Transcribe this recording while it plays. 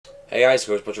Hey guys,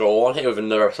 Coach Butcher1 here with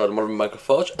another episode of Modern Minecraft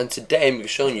Forge, and today I'm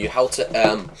showing you how to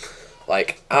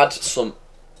add some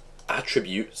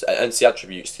attributes, NC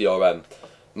attributes to your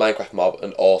Minecraft mob,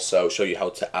 and also show you how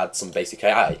to add some basic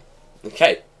AI.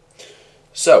 Okay,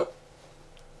 so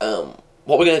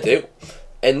what we're gonna do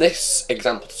in this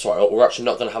example tutorial, we're actually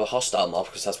not gonna have a hostile mob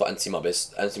because that's what NC mob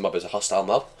is. NC mob is a hostile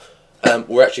mob.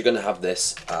 We're actually gonna have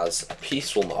this as a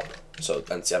peaceful mob, so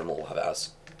NC animal will have it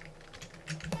as.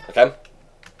 Okay.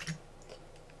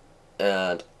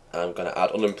 And I'm going to add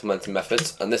unimplemented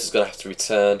methods, and this is going to have to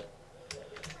return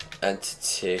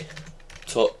entity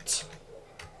tut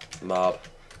mob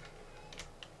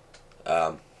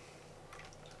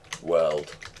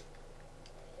world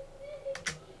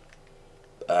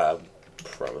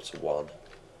parameter 1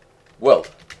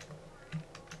 world.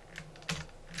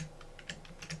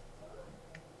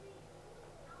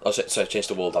 Oh, sorry, change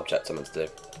the world object I meant to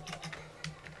do.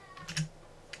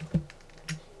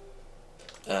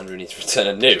 And we need to return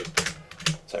a new.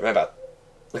 Sorry, my bad.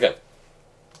 Okay.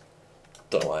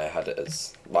 Don't know why I had it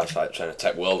as why I started trying to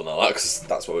type world and all that, because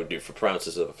that's what we do for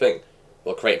parameters of a thing.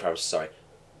 Well, create parameters, sorry.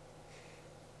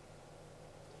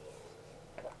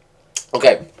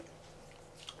 Okay.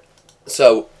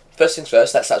 So, first things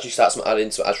first, let's actually start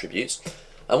adding some attributes.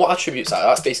 And what attributes are?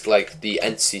 That's basically like the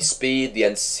entity's speed, the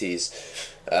entity's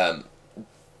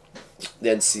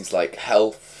like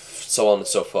health, so on and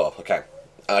so forth. Okay.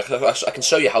 I can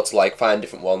show you how to like find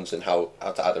different ones and how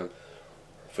to add them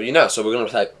for you now. So we're going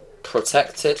to type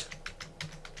protected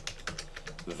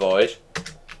void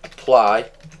apply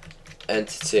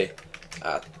entity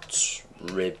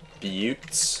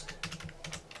attributes.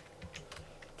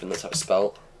 I think that's how it's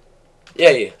spelled.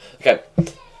 Yeah. Okay.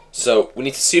 So we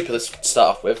need to super this to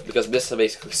start off with, because this will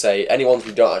basically say any ones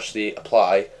we don't actually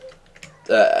apply,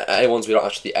 any ones we don't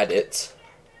actually edit,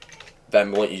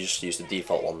 then we want you to just use the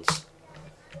default ones.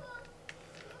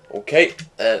 Okay,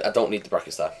 and I don't need the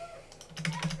brackets there.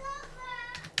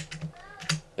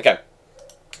 Okay.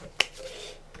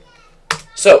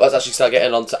 So let's actually start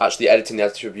getting on to actually editing the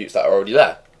attributes that are already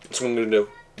there. So I'm going to do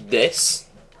this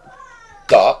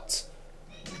dot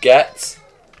get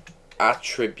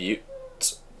attribute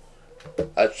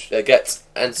get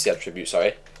NC attribute,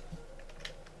 sorry.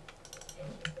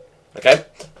 Okay,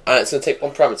 and it's going to take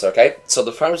one parameter. Okay, so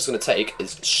the parameter it's going to take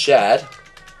is shared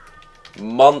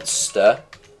monster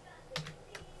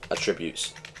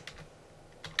attributes.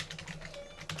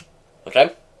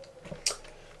 Okay,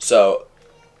 so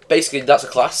basically that's a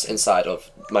class inside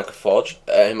of Minecraft Forge,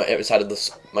 inside of this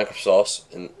Minecraft source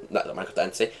in that Minecraft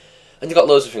entity, and you've got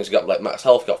loads of things. You've got like max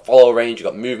health, you've got follow range, you've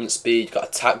got movement speed, you've got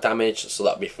attack damage, so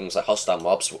that'd be things like hostile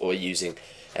mobs, but we're using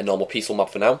a normal peaceful mob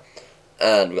for now.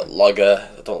 And we've got logger,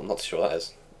 I'm not sure what that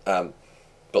is,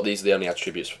 but these are the only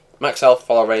attributes: max health,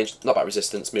 follow range, knockback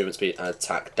resistance, movement speed, and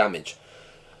attack damage.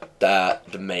 They're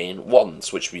the main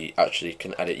ones, which we actually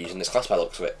can edit using this class by the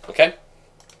looks of it. Okay,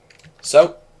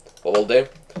 so what we'll do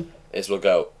is we'll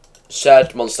go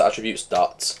shared monster attributes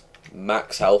dot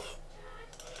max health.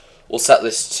 We'll set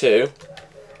this to,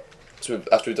 so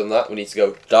after we've done that, we need to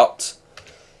go dot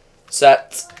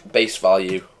set base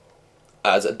value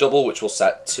as a double, which we'll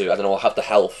set to, and then we'll have the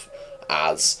health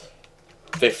as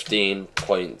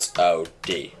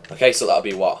 15.0D. Okay, so that'll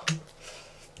be what?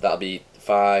 That'll be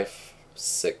 5,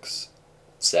 6,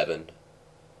 7.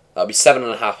 That'll be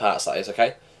 7.5 hearts, that is,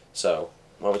 okay? So,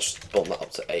 why don't we just bump that up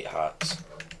to 8 hearts?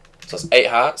 So that's 8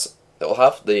 hearts that we'll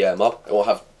have, the mob. It will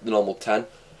have the normal 10.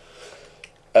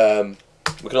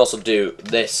 We can also do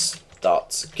this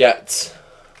dot get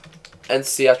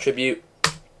NC attribute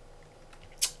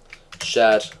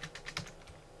shared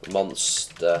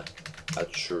monster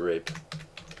attributes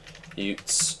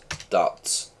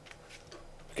dot.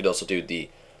 We could also do the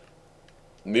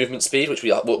movement speed, which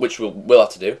we'll have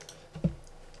to do,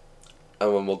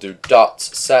 and then we'll do dot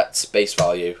set base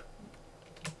value.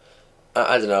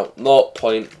 I don't know,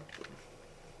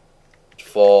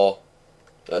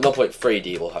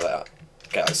 0.3D we'll have it at.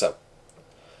 Okay, like so.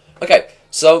 Okay,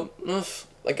 so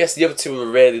I guess the other two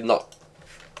are really not.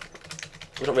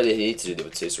 We don't really need to do the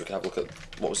other two, so we can have a look at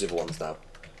what was the other ones now.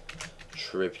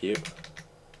 Tribute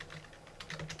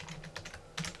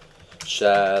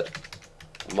shared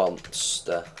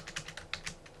monster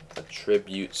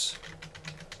attributes.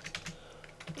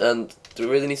 And do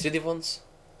we really need to do the other ones?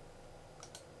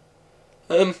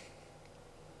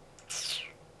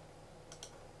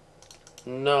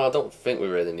 No, I don't think we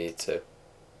really need to.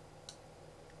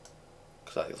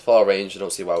 Because like the far range, I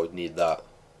don't see why we'd need that.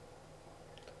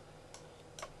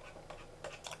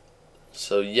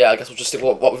 So yeah, I guess we'll just stick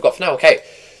with what we've got for now. Okay,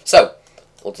 so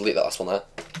we'll delete that last one there.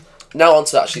 Now on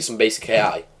to actually some basic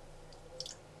AI.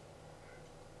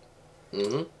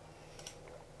 Okay,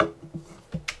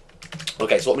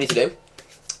 so what we need to do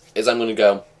is I'm going to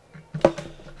go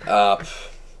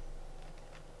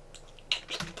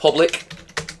public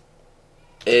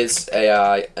is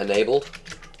AI enabled,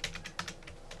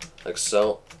 like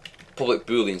so. Public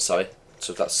boolean, sorry.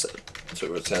 So that's so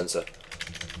it returns a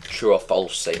true or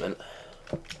false statement.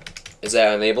 Is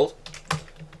AI enabled?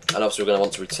 And obviously we're going to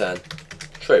want to return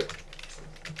true.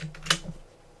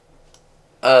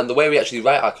 And the way we actually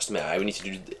write our custom AI, we need to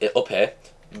do it up here.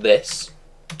 This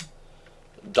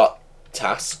dot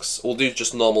tasks. We'll do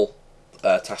just normal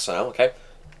tasks for now. Okay.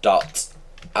 Dot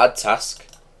add task.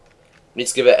 We need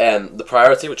to give it the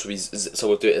priority, which will be so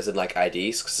we'll do it as in like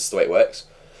IDs because this is the way it works.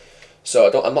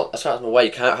 So I'm not as far as I'm aware,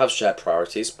 you can't have shared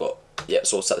priorities, but yeah.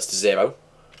 So we'll set this to 0,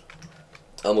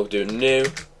 and we'll do new,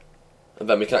 and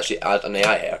then we can actually add an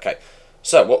AI here. Okay.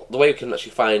 So the way we can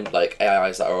actually find like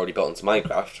AIs that are already built into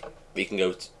Minecraft, we can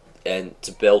go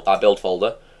to build our build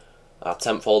folder, our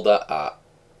temp folder, our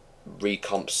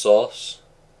recomp source.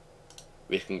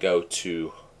 We can go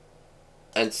to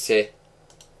entity,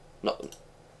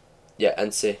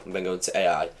 entity, and then go into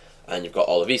AI, and you've got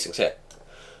all of these things here.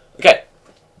 Okay.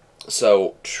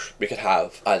 So we could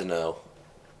have, I don't know,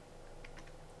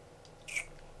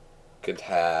 could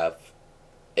have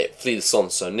it flee the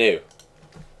sun, so new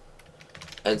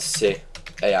entity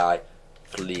AI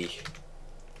flee.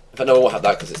 In fact, no, we won't have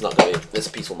that because it's not going to be, it's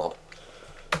a peaceful mob.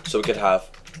 So we could have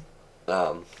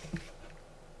I'm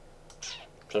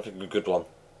trying to think of a good one.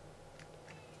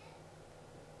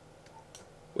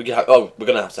 We could have, we're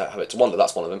going to have it to wander,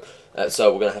 that's one of them.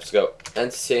 So we're going to have to go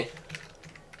entity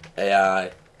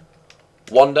AI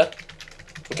wander,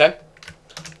 okay,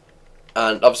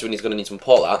 and obviously we're going to need to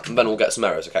import that, and then we'll get some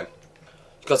errors, okay,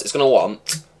 because it's going to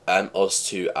want us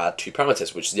to add 2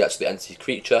 parameters, which is the actual entity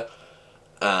creature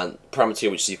and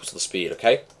parameter which is equal to the speed,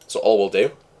 okay. So all we'll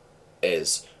do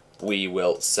is we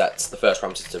will set the first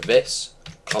parameter to this,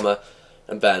 comma,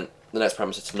 and then the next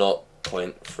parameter to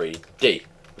 0.3d,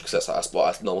 because that's what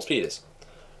our normal speed is,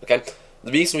 okay.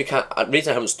 The reason I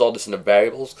haven't stored this in the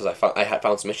variables because I had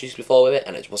found some issues before with it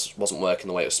and it wasn't working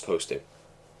the way it was supposed to.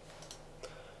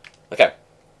 Okay.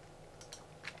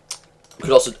 We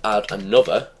could also add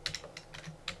another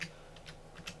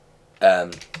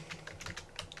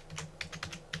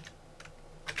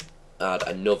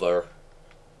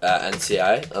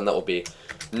NCI, and that will be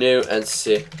new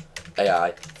entity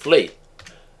AI flee.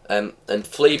 And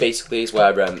flee basically is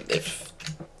where if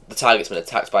the target's been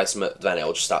attacked by something, then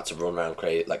it'll just start to run around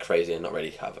like crazy and not really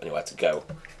have anywhere to go.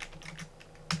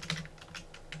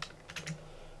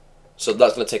 So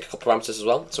that's going to take a couple parameters as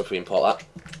well. So if we import that,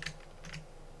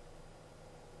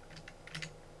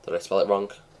 did I spell it wrong?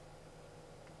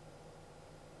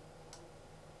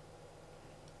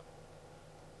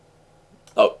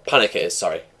 Oh, panic it is,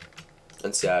 sorry.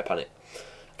 NCI panic.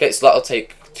 Okay, so that'll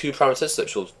take 2 parameters,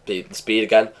 which will be the speed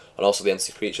again, and also the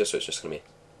entity creature, so it's just going to be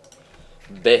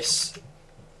this,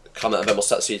 comment, and then we'll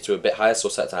set the speed to a bit higher, so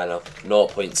we'll set it to, I don't know,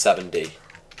 0.7d.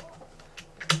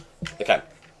 Okay.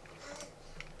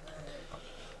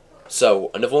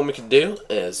 So, another one we can do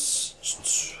is,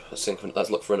 let's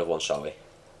look for another one, shall we?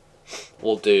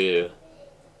 We'll do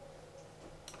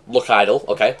look idle,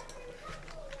 okay.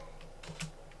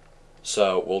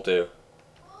 So, we'll do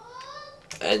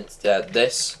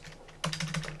this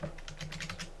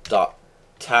dot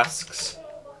tasks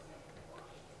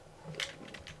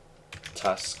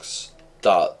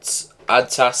dot add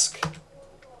task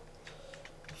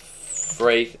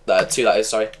 2 that is,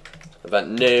 sorry, event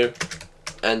new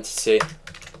entity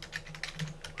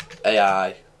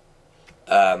AI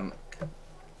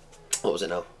what was it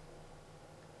now?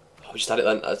 Oh, we just had it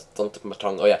then. I don't tip my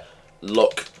tongue. Oh yeah,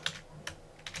 look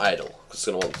idle, because it's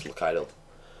going to want to look idle.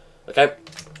 Okay,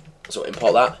 so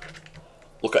import that.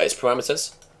 Look at its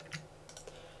parameters.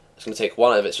 It's going to take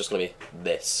one of it. It's just going to be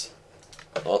this.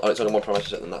 Oh, it's only one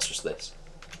parameter, and that's just this.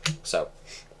 So,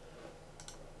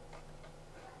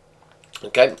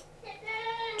 okay.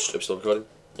 Still recording?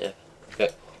 Yeah. Okay.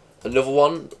 Another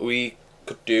one we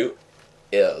could do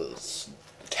is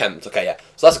tempt. Okay, yeah.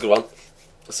 So that's a good one.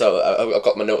 So I've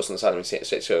got my notes on the side of me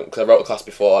because I wrote a class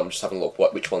before. I'm just having a look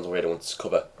which ones I really want to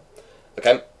cover.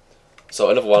 Okay. So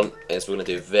another one is we're going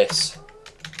to do this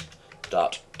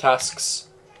dot tasks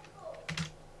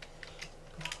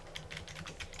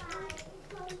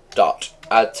dot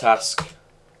add task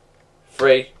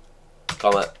 3,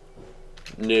 comma,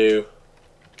 new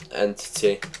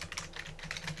entity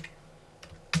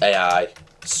AI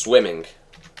swimming,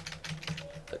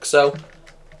 like so.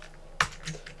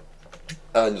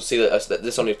 And you'll see that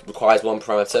this only requires one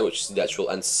parameter, which is the actual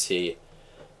entity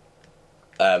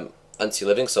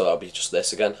living, so that'll be just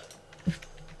this again.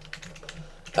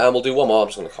 And we'll do one more. I'm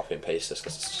just going to copy and paste this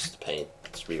because it's just a pain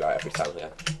to rewrite every time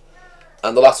again.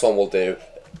 And the last one we'll do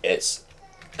is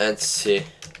entity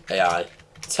AI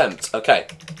tempt. Okay.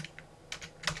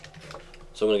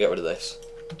 So I'm going to get rid of this.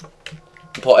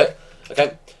 Import it.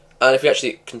 Okay. And if you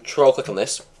actually control click on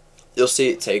this, you'll see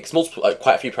it takes multiple,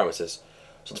 quite a few parameters.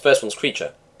 So the first one's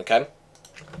creature. Okay.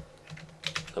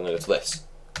 I'm going to go to this.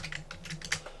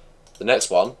 The next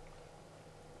one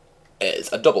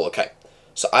is a double. Okay.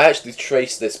 So I actually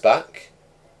traced this back,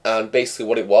 and basically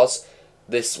what it was,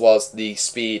 this was the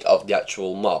speed of the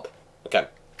actual mob. Okay.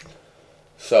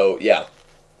 So yeah.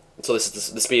 So this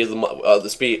is the speed of the mob,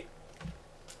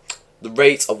 the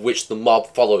rate of which the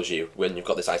mob follows you when you've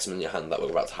got this item in your hand that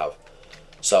we're about to have.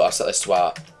 So I set this to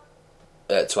our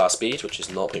speed, which is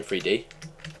 0.3D.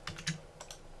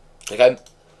 Okay.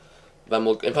 Then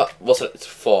we'll set it to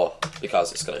 4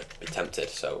 because it's going to be tempted,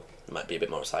 so it might be a bit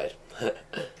more excited.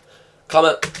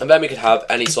 Comment, and then we could have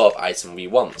any sort of item we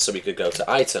want. So we could go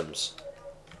to items,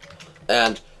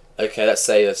 and okay, let's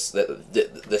say this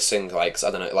thing likes, I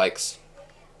don't know, it likes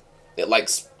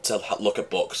to look at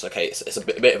books. Okay, it's a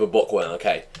bit of a bookworm.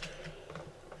 Okay,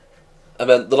 and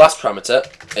then the last parameter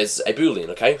is a boolean.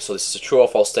 Okay, so this is a true or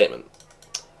false statement,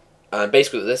 and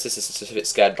basically this is a specific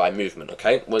scared by movement.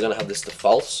 Okay, we're gonna have this to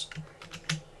false,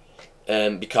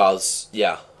 because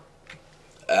yeah,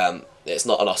 it's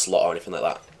not an ocelot or anything like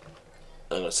that.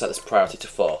 I'm going to set this priority to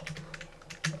 4.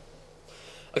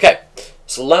 Okay,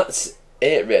 so that's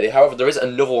it really. However, there is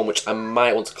another one which I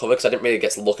might want to cover because I didn't really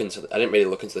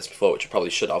look into this before, which I probably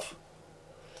should have.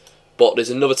 But there's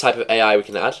another type of AI we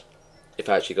can add. If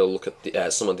I actually go look at the,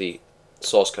 some of the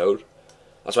source code.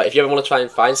 That's right. If you ever want to try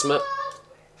and find something,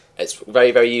 it's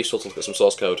very, very useful to look at some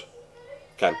source code.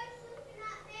 Okay.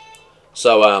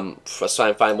 So let's try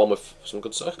and find one with some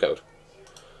good source code.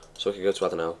 So we can go to, I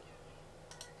don't know,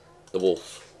 the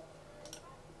wolf.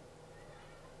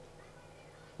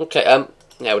 Okay,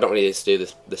 yeah, we don't really need to do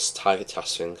this target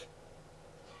task thing.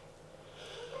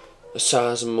 As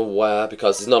far as I'm aware,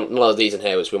 because there's none of these in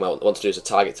here which we might want to do as a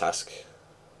target task.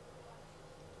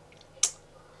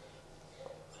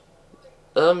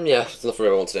 Yeah, there's nothing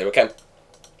really I want to do. Okay,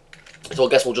 so I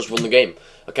guess we'll just run the game.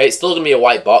 Okay, it's still gonna be a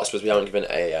white box because we haven't given it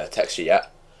a texture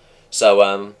yet.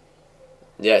 So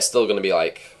yeah, it's still gonna be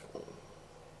like.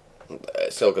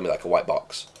 It's still going to be like a white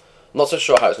box. I'm not so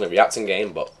sure how it's going to react in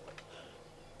game, but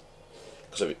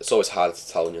because it's always hard to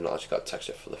tell when you've not actually got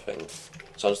texture for the thing.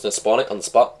 So I'm just going to spawn it on the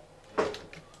spot.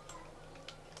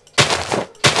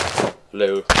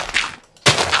 Hello.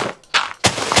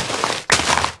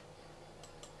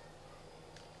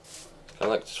 Kind of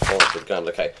like just falling to the ground.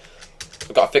 Okay,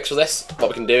 we've got a fix for this. What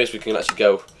we can do is we can actually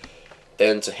go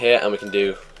into here and we can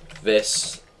do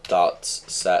this dot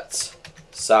set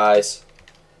size.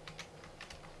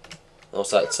 I'll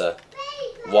set it to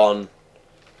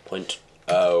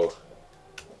 1.0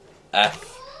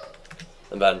 f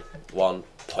and then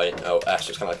 1.0 s,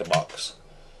 just kind of like a box.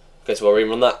 Okay, so we'll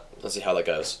rerun that and see how that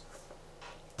goes.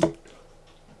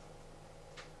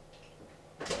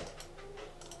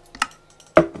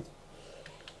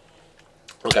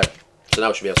 Okay, so now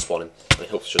we should be able to spawn him. I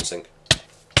hope it shouldn't sink.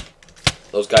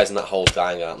 Those guys in that hole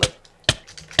dying, aren't they?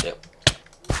 Yep.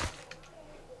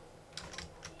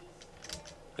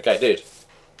 Okay, dude.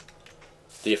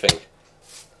 Do you think?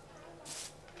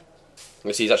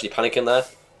 You see he's actually panicking there.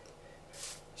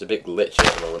 It's a bit glitchy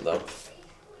at the moment though.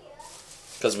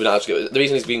 Because we're not actually, the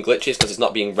reason he's being glitchy is because it's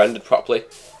not being rendered properly.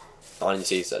 And you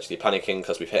see he's actually panicking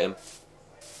because we've hit him.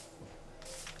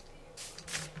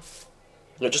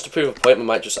 You know, just to prove a point,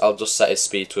 I'll just set his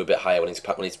speed to a bit higher when he's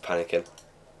panicking.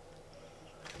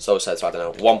 So we set it to, I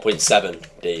don't know,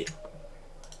 1.7D.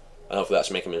 And hopefully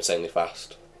that's making him insanely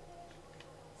fast.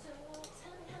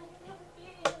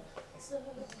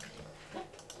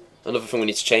 Another thing we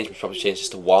need to change, we probably change this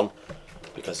to 1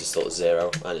 because it's still at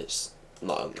 0 and it's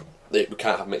not. We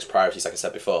can't have mixed priorities like I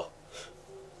said before.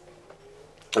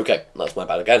 Okay, that's my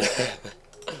bad again.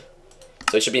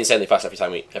 So it should be insanely fast every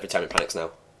time it panics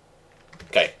now.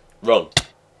 Okay, run.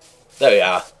 There we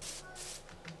are.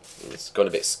 It's going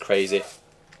a bit crazy.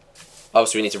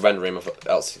 Obviously we need to render him,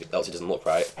 else he doesn't look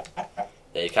right.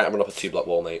 Yeah, you can't run up a 2-block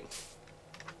wall, mate.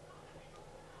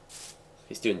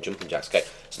 He's doing jumping jacks. Okay,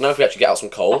 so now if we actually get out some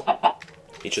coal,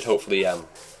 he should hopefully,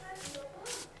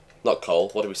 not coal,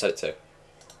 what did we set it to?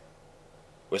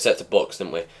 We set it to books,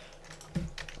 didn't we?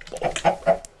 Book.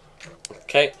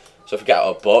 Okay, so if we get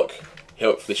out a book, he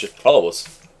hopefully should follow us.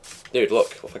 Dude,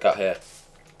 look, what have I got here?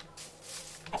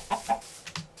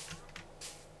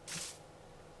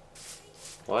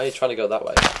 Why are you trying to go that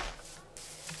way?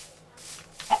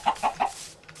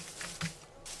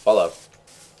 Follow.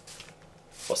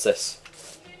 What's this?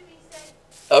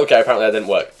 Okay, apparently that didn't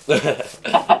work.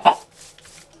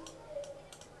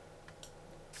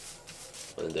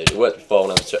 Indeed, it worked before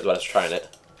when I was trying it,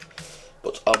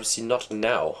 but obviously not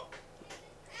now.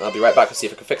 I'll be right back and see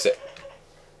if I can fix it.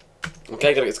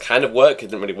 Okay, it's kind of work. It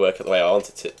didn't really work the way I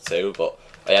wanted it to, but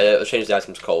yeah, I changed the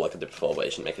item to coal like I did before, but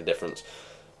it shouldn't make a difference.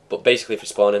 But basically, if you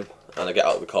spawn him and I get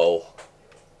out of the coal,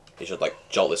 he should like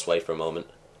jolt this way for a moment.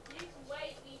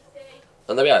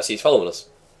 And there we are. See, he's following us.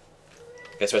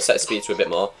 Okay, so I set his speed to a bit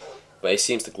more, but he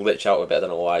seems to glitch out a bit. I don't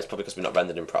know why. It's probably because we've not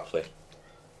rendered him properly.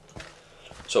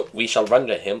 So we shall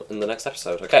render him in the next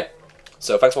episode. Okay.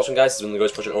 So thanks for watching, guys. This has been the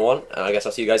Ghost Project 101, and I guess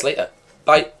I'll see you guys later.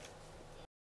 Bye.